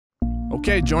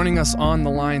Okay, joining us on the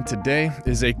line today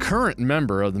is a current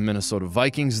member of the Minnesota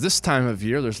Vikings. This time of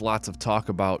year, there's lots of talk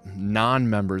about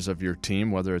non-members of your team,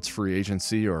 whether it's free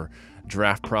agency or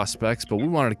draft prospects, but we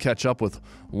wanted to catch up with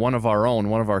one of our own,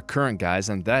 one of our current guys,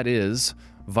 and that is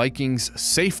Vikings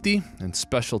safety and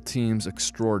special teams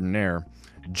extraordinaire,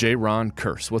 Jayron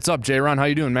Kearse. What's up, Jayron? How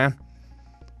you doing, man?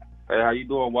 Hey, how you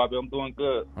doing, Wobby? I'm doing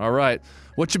good. All right.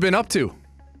 What you been up to?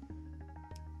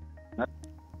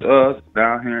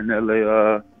 Down here in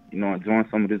LA, enjoying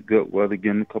some of this good weather,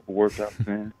 getting a couple workouts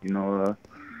in,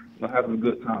 having a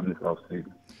good time this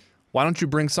offseason. Why don't you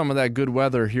bring some of that good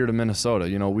weather here to Minnesota?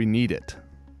 We need it.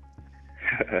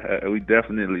 We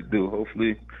definitely do.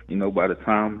 Hopefully, by the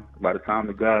time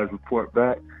the guys report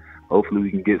back, hopefully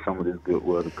we can get some of this good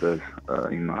weather because,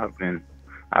 I've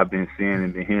been seeing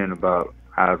and been hearing about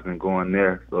how it's been going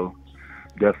there. So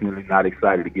definitely not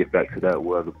excited to get back to that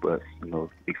weather, but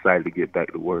excited to get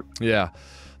back to work. Yeah,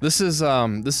 this is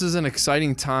an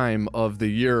exciting time of the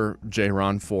year,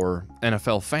 Jayron, for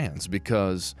NFL fans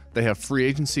because they have free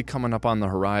agency coming up on the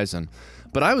horizon.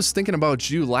 But I was thinking about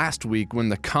you last week when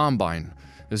the Combine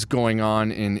is going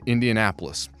on in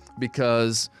Indianapolis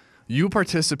because you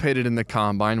participated in the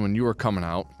Combine when you were coming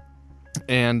out,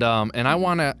 and I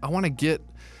wanna get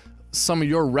some of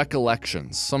your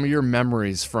recollections, some of your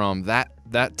memories from that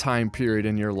time period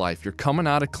in your life. You're coming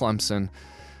out of Clemson.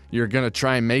 You're going to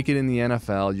try and make it in the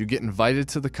NFL. You get invited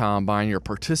to the Combine. You're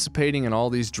participating in all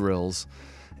these drills.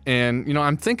 And,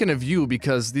 I'm thinking of you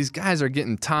because these guys are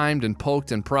getting timed and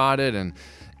poked and prodded, and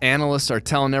analysts are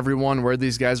telling everyone where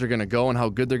these guys are going to go and how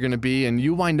good they're going to be. And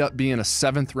you wind up being a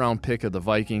 7th-round pick of the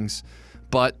Vikings,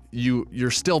 but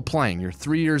you're still playing. You're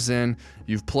 3 years in.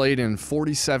 You've played in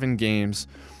 47 games.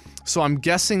 So I'm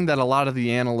guessing that a lot of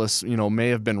the analysts, may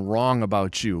have been wrong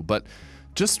about you, but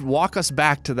just walk us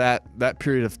back to that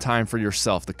period of time for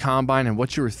yourself, the Combine, and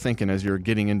what you were thinking as you were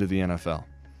getting into the NFL.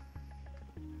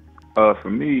 For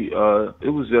me,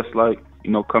 it was just like,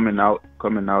 coming out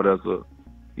as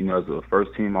a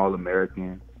first-team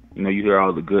All-American. You hear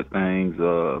all the good things.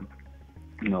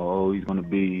 He's going to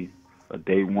be a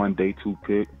day 1, day 2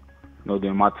 pick.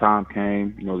 Then my time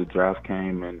came. The draft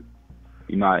came, and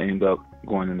I ended up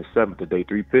going in the 7th, the day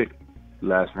 3 pick,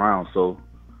 last round. So,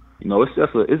 it's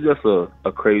just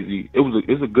a crazy.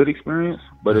 It's a good experience,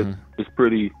 but it's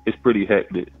pretty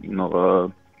hectic.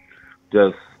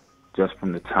 Just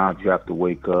from the time you have to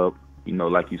wake up,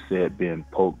 like you said, being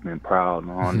poked and prowled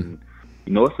on.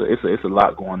 It's a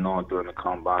lot going on during the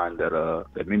Combine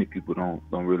that many people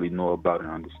don't really know about and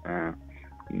understand.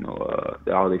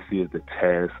 All they see is the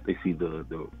test. They see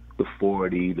the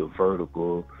 40, the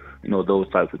vertical, those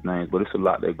types of things. But it's a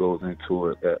lot that goes into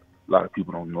it that a lot of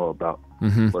people don't know about.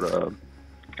 But,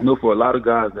 for a lot of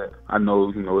guys that I know,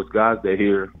 it's guys that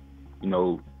hear,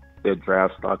 their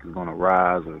draft stock is going to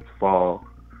rise or fall.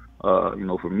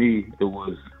 For me, it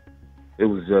was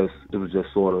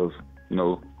just sort of,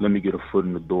 let me get a foot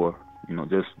in the door,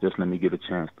 just let me get a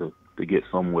chance to get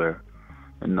somewhere.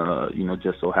 And,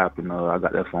 just so happened, I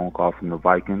got that phone call from the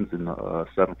Vikings in the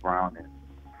 7th round. And,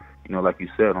 like you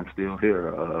said, I'm still here.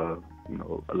 A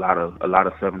lot of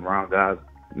 7th round guys,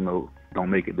 don't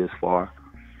make it this far.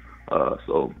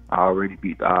 So I already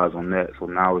beat the odds on that. So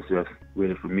now it's just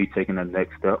really for me taking the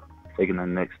next step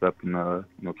and,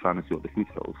 trying to see what the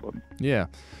future holds for me. Yeah.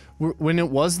 When it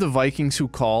was the Vikings who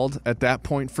called at that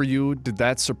point for you, did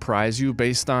that surprise you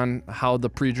based on how the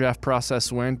pre-draft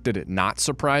process went? Did it not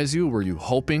surprise you? Were you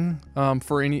hoping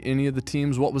for any of the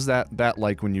teams? What was that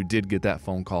like when you did get that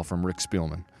phone call from Rick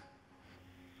Spielman?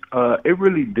 It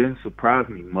really didn't surprise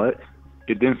me much.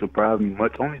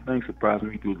 Only thing surprised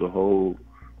me through the whole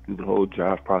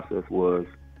draft process was,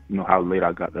 how late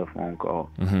I got that phone call.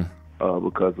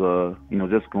 Because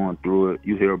just going through it,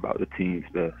 you hear about the teams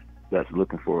that's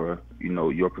looking for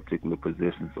your particular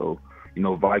position. So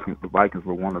the Vikings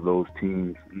were one of those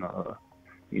teams.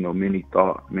 Many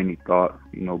thought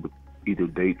either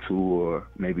day 2 or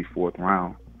maybe 4th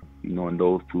round. And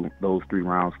those 3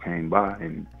 rounds came by,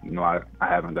 and I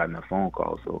haven't gotten that phone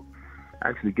call. So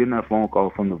actually getting that phone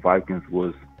call from the Vikings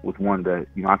was one that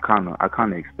I kind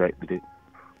of expected it.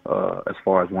 As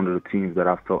far as one of the teams that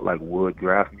I felt like would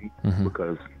draft me,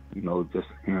 because just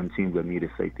hearing teams that needed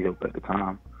safety help at the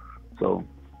time. So,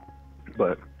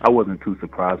 but I wasn't too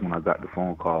surprised when I got the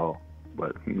phone call.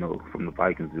 But from the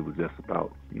Vikings, it was just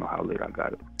about how late I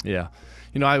got it. Yeah,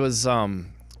 I was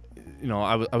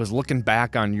I was looking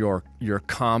back on your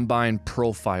Combine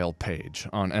profile page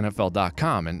on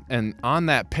NFL.com, and on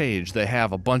that page they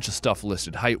have a bunch of stuff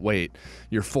listed: height, weight,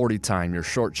 your 40 time, your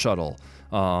short shuttle,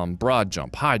 broad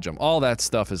jump, high jump, all that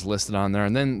stuff is listed on there.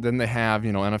 And then they have,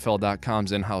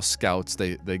 NFL.com's in-house scouts.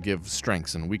 They give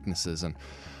strengths and weaknesses. And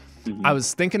I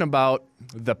was thinking about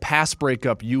the pass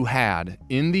breakup you had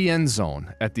in the end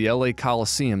zone at the LA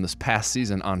Coliseum this past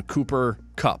season on Cooper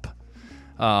Kupp.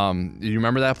 You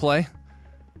remember that play?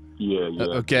 Yeah.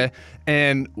 Okay.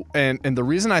 And the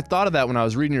reason I thought of that when I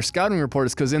was reading your scouting report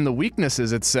is because in the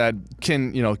weaknesses it said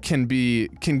can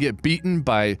get beaten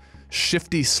by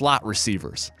shifty slot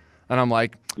receivers. And I'm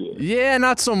like, yeah,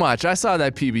 not so much. I saw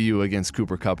that PBU against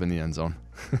Cooper Kupp in the end zone.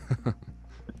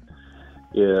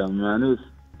 Yeah, man,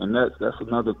 that's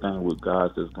another thing with guys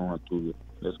that's going through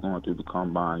the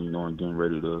combine, and getting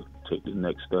ready to take the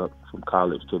next step from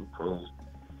college to the pros.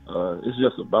 It's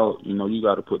just about, you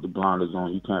got to put the blinders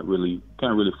on. You can't really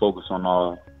focus on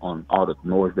all the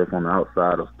noise that's on the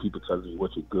outside of people telling you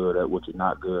what you're good at, what you're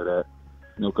not good at.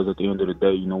 Because at the end of the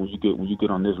day, when you get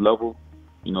on this level,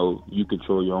 you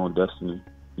control your own destiny.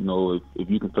 If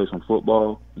you can play some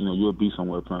football, you'll be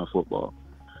somewhere playing football.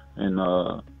 And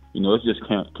it's just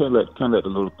can't let the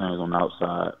little things on the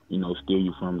outside, steer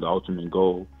you from the ultimate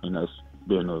goal, and that's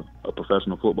being a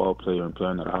professional football player and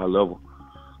playing at a high level.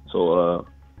 So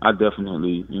I've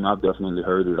definitely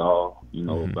heard it all,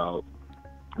 about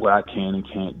what I can and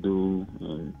can't do,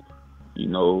 and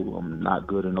I'm not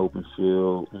good in open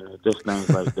field, and just things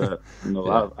like that.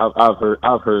 Yeah.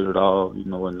 I've heard it all,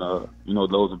 and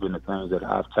those have been the things that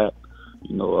I've tapped,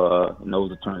 and those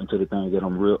have turned into the things that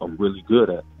I'm really good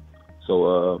at.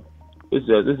 So it's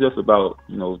just about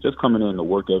just coming in to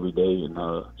work every day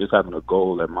and just having a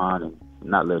goal at mind and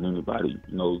not letting anybody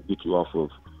get you off of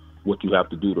what you have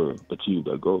to do to achieve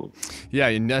that goal. Yeah,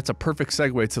 and that's a perfect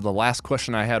segue to the last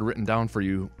question I had written down for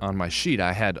you on my sheet.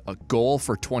 I had a goal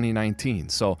for 2019.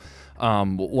 So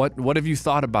what have you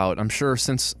thought about? I'm sure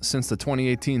since the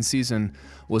 2018 season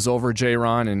was over,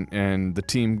 Jayron, and the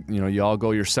team, you all go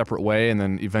your separate way, and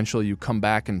then eventually you come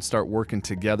back and start working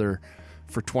together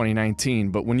for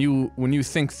 2019. But when you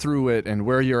think through it and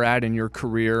where you're at in your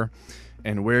career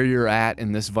and where you're at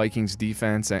in this Vikings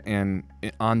defense and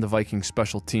on the Vikings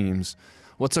special teams,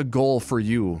 what's a goal for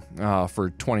you for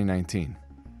 2019?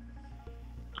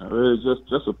 Really,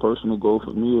 just a personal goal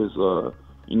for me is,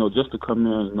 just to come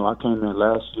in. I came in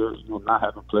last year, not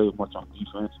having played much on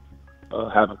defense,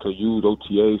 having to use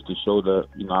OTAs to show that,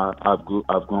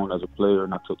 I've grown as a player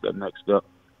and I took that next step,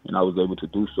 and I was able to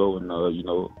do so and,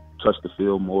 touch the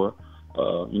field more.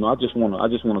 I just want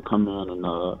to come in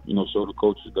and show the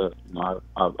coaches that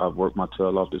I've worked my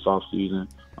tail off this offseason.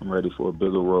 I'm ready for a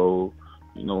bigger role,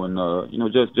 and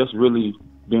just really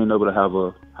being able to have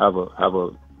a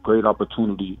great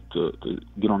opportunity to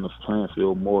get on the playing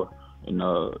field more and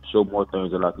show more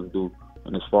things that I can do.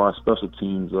 And as far as special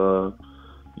teams, I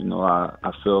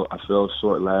fell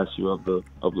short last year of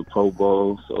the Pro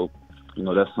Bowl, so.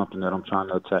 That's something that I'm trying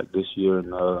to attack this year,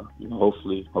 and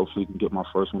hopefully can get my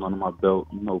first one under my belt,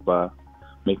 by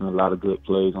making a lot of good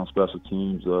plays on special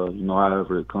teams,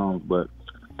 however it comes. But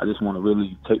I just want to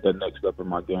really take that next step in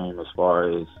my game as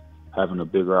far as having a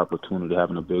bigger opportunity,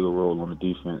 having a bigger role on the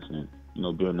defense, and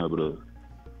being able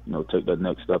to take that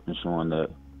next step and showing that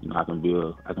I can be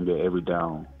an every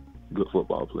down good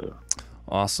football player.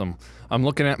 Awesome. I'm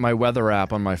looking at my weather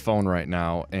app on my phone right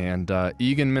now, and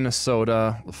Eagan,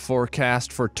 Minnesota, the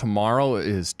forecast for tomorrow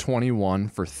is 21,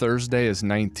 for Thursday is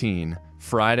 19,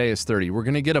 Friday is 30. We're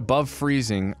going to get above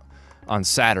freezing on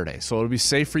Saturday, so it'll be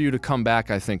safe for you to come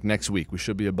back, I think, next week. We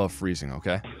should be above freezing,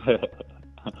 okay?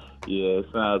 Yeah,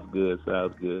 sounds good.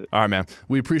 All right, man.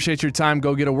 We appreciate your time.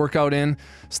 Go get a workout in,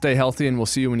 stay healthy, and we'll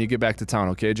see you when you get back to town,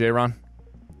 okay, Jayron?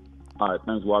 All right,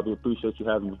 thanks, Wobby. Appreciate you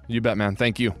having me. You bet, man.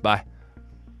 Thank you. Bye.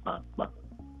 All right, bye.